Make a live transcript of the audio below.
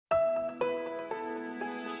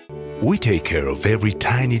We take care of every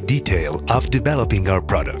tiny detail of developing our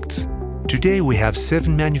products. Today we have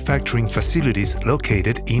 7 manufacturing facilities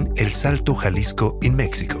located in El Salto, Jalisco in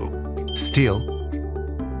Mexico. Steel,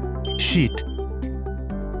 sheet,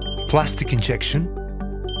 plastic injection,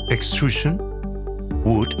 extrusion,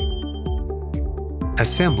 wood,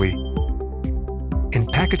 assembly,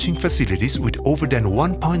 and packaging facilities with over than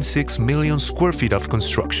 1.6 million square feet of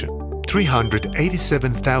construction.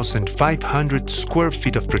 387,500 square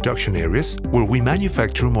feet of production areas where we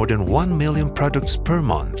manufacture more than 1 million products per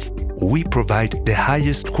month. We provide the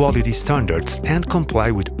highest quality standards and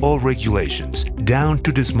comply with all regulations, down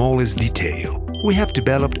to the smallest detail. We have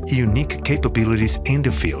developed unique capabilities in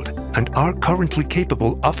the field and are currently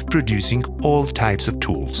capable of producing all types of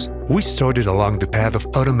tools. We started along the path of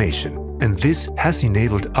automation, and this has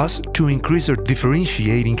enabled us to increase our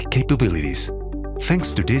differentiating capabilities.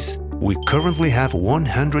 Thanks to this, we currently have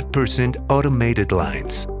 100% automated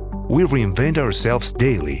lines. We reinvent ourselves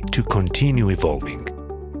daily to continue evolving.